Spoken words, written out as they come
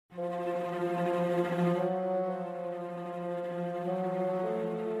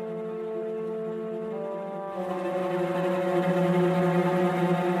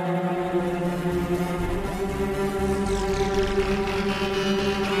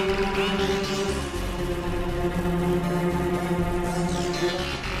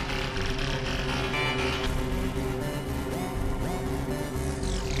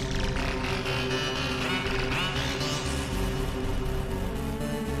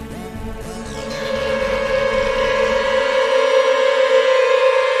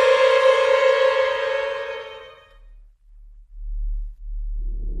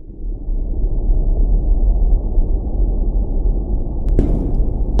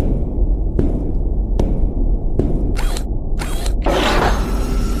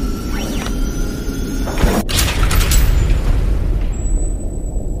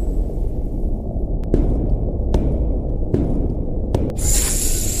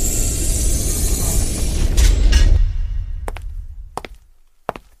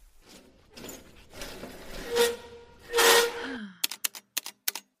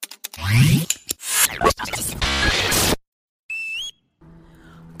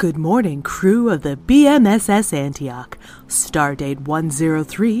Good morning, crew of the BMSS Antioch. Stardate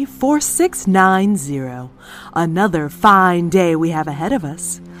 1034690. Another fine day we have ahead of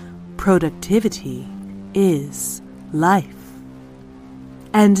us. Productivity is life.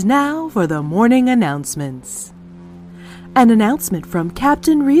 And now for the morning announcements. An announcement from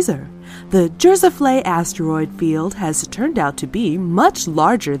Captain Reeser. The Jersaflay asteroid field has turned out to be much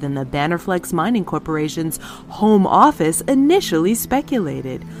larger than the Bannerflex Mining Corporation's home office initially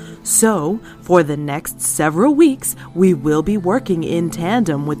speculated. So, for the next several weeks, we will be working in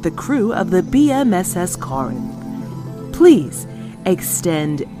tandem with the crew of the BMSS Karin. Please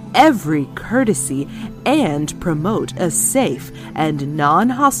extend every courtesy and promote a safe and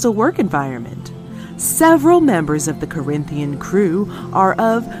non-hostile work environment. Several members of the Corinthian crew are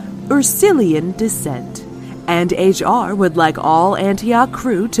of Ursilian descent, and HR would like all Antioch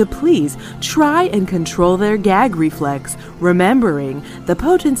crew to please try and control their gag reflex, remembering the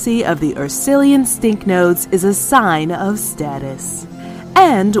potency of the Ursilian stink nodes is a sign of status.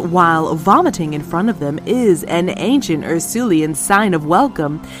 And while vomiting in front of them is an ancient Ursilian sign of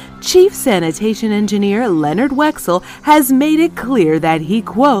welcome, Chief Sanitation Engineer Leonard Wexel has made it clear that he,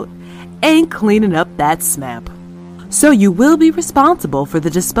 quote, ain't cleaning up that smap. So you will be responsible for the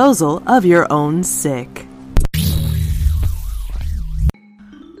disposal of your own sick.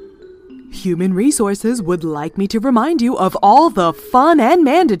 Human Resources would like me to remind you of all the fun and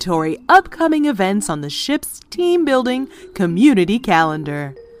mandatory upcoming events on the ship's team building community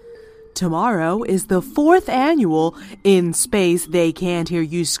calendar. Tomorrow is the 4th annual In Space They Can't Hear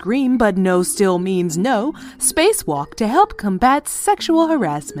You Scream But No Still Means No spacewalk to help combat sexual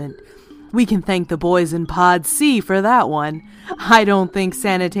harassment. We can thank the boys in Pod C for that one. I don't think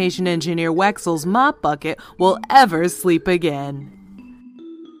Sanitation Engineer Wexel's mop bucket will ever sleep again.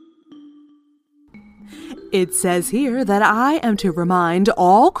 It says here that I am to remind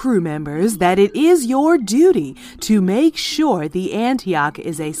all crew members that it is your duty to make sure the Antioch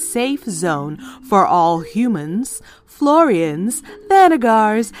is a safe zone for all humans, Florians,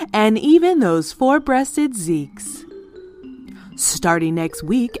 Thanagars, and even those four-breasted Zeeks. Starting next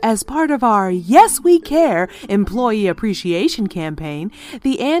week, as part of our Yes We Care employee appreciation campaign,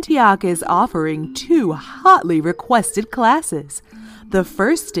 the Antioch is offering 2 hotly requested classes. The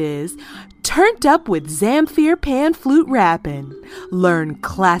first is Turned Up with Zamfir Pan Flute Rappin'. Learn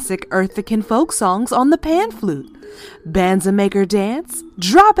classic Earthican folk songs on the pan flute. Banza Maker Dance,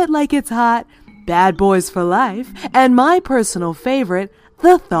 Drop It Like It's Hot, Bad Boys for Life, and my personal favorite,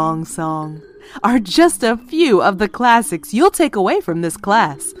 the Thong Song, are just a few of the classics you'll take away from this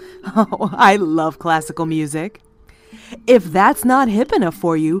class. Oh, I love classical music. If that's not hip enough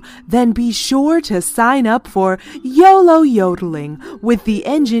for you, then be sure to sign up for YOLO Yodeling with the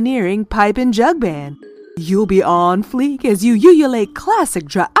Engineering Pipe and Jug Band. You'll be on fleek as you ululate classic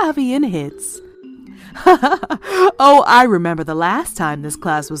Draavian hits. Oh, I remember the last time this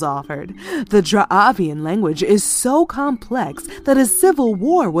class was offered. The Draavian language is so complex that a civil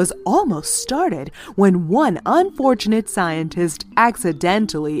war was almost started when one unfortunate scientist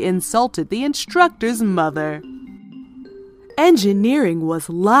accidentally insulted the instructor's mother. Engineering was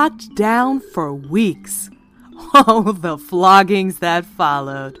locked down for weeks. Oh, the floggings that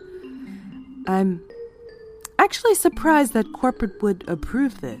followed. I'm actually surprised that corporate would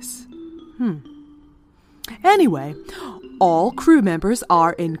approve this. Anyway, all crew members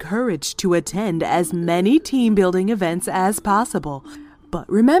are encouraged to attend as many team-building events as possible. But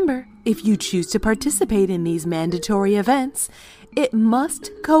remember, if you choose to participate in these mandatory events, it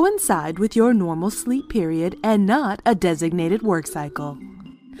must coincide with your normal sleep period and not a designated work cycle.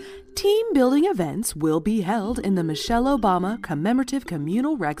 Team-building events will be held in the Michelle Obama Commemorative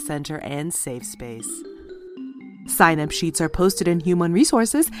Communal Rec Center and Safe Space. Sign-up sheets are posted in Human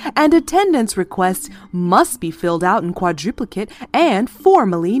Resources, and attendance requests must be filled out in quadruplicate and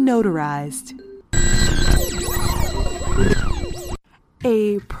formally notarized.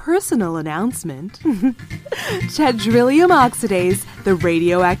 A personal announcement. Chadrillium oxidase, the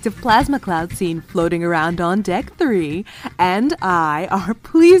radioactive plasma cloud seen floating around on Deck 3, and I are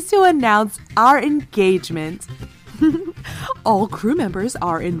pleased to announce our engagement. All crew members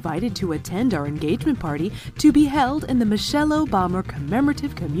are invited to attend our engagement party to be held in the Michelle Obama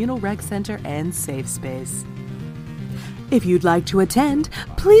Commemorative Communal Rec Center and Safe Space. If you'd like to attend,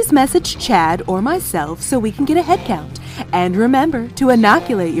 please message Chad or myself so we can get a head count. And remember to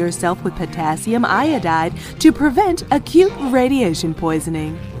inoculate yourself with potassium iodide to prevent acute radiation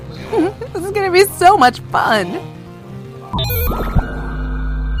poisoning. This is going to be so much fun!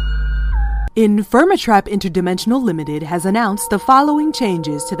 Infirmatrap Interdimensional Limited has announced the following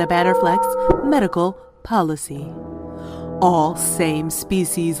changes to the Bannerflex medical policy. All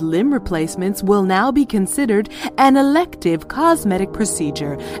same-species limb replacements will now be considered an elective cosmetic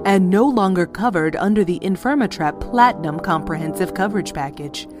procedure and no longer covered under the InfirmaTrap Platinum Comprehensive Coverage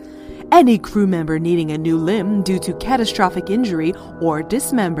Package. Any crew member needing a new limb due to catastrophic injury or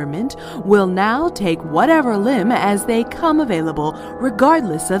dismemberment will now take whatever limb as they come available,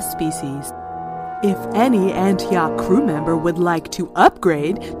 regardless of species. If any Antioch crew member would like to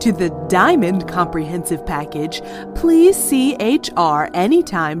upgrade to the Diamond Comprehensive Package, please see HR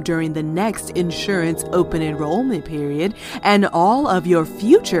anytime during the next insurance open enrollment period, and all of your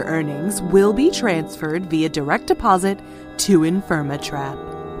future earnings will be transferred via direct deposit to InfirmaTrap.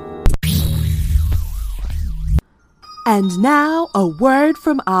 And now, a word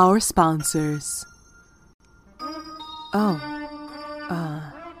from our sponsors. Well,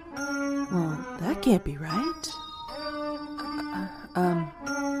 that can't be right.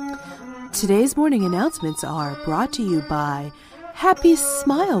 Today's morning announcements are brought to you by Happy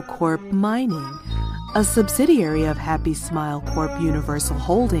Smile Corp Mining, a subsidiary of Happy Smile Corp Universal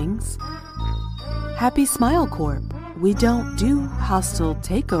Holdings. Happy Smile Corp. We don't do hostile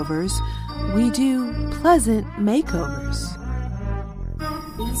takeovers. We do pleasant makeovers.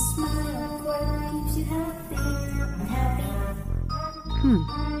 Happy Smile Corp keeps you happy and happy.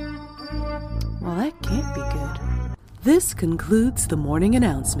 Well, that can't be good. This concludes the morning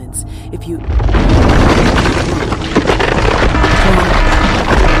announcements. If you...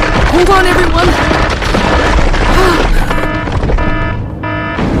 Hold on, everyone!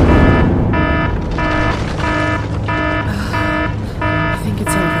 I think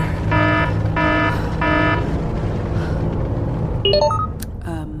it's over.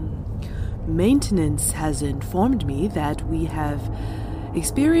 Maintenance has informed me that we have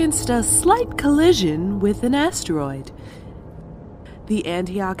experienced a slight collision with an asteroid. The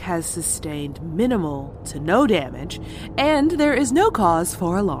Antioch has sustained minimal to no damage, and there is no cause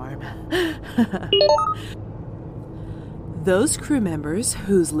for alarm. Those crew members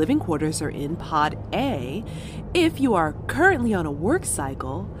whose living quarters are in Pod A, if you are currently on a work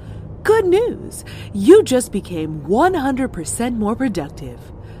cycle, good news! You just became 100% more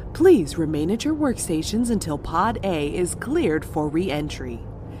productive. Please remain at your workstations until Pod A is cleared for re-entry.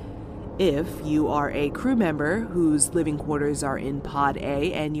 If you are a crew member whose living quarters are in Pod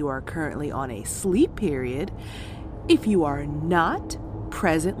A and you are currently on a sleep period, if you are not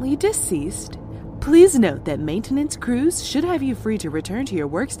presently deceased, please note that maintenance crews should have you free to return to your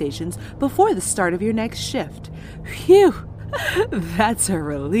workstations before the start of your next shift. Phew! That's a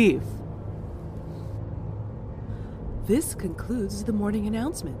relief. This concludes the morning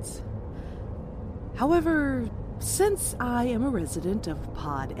announcements. However, since I am a resident of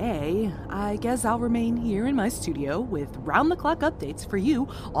Pod A, I guess I'll remain here in my studio with round-the-clock updates for you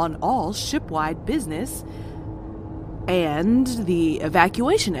on all ship-wide business and the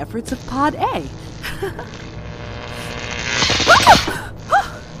evacuation efforts of Pod A.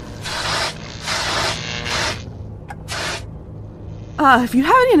 If you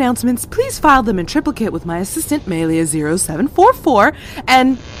have any announcements, please file them in triplicate with my assistant, Melia0744,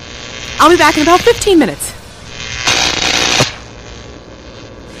 and I'll be back in about 15 minutes.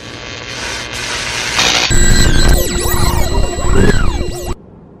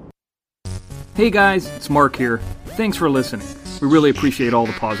 Hey guys, it's Mark here. Thanks for listening. We really appreciate all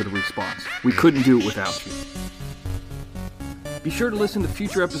the positive response. We couldn't do it without you. Be sure to listen to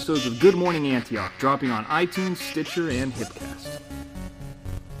future episodes of Good Morning Antioch, dropping on iTunes, Stitcher, and Hipcast.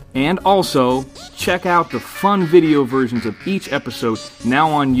 And also, check out the fun video versions of each episode now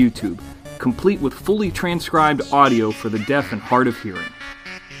on YouTube, complete with fully transcribed audio for the deaf and hard of hearing.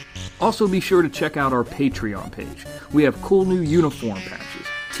 Also be sure to check out our Patreon page. We have cool new uniform patches,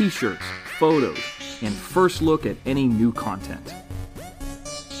 t-shirts, photos, and first look at any new content.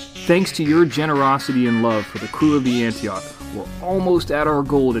 Thanks to your generosity and love for the crew of the Antioch, we're almost at our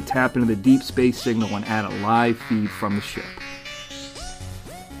goal to tap into the deep space signal and add a live feed from the ship.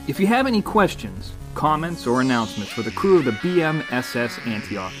 If you have any questions, comments, or announcements for the crew of the BMSS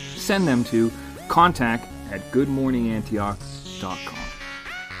Antioch, send them to contact@goodmorningantioch.com.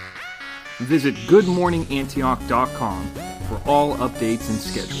 Visit goodmorningantioch.com for all updates and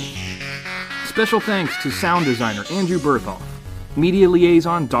schedules. Special thanks to sound designer Andrew Berthoff, media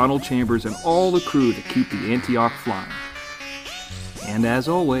liaison Donald Chambers, and all the crew that keep the Antioch flying. And as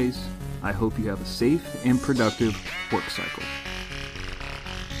always, I hope you have a safe and productive work cycle.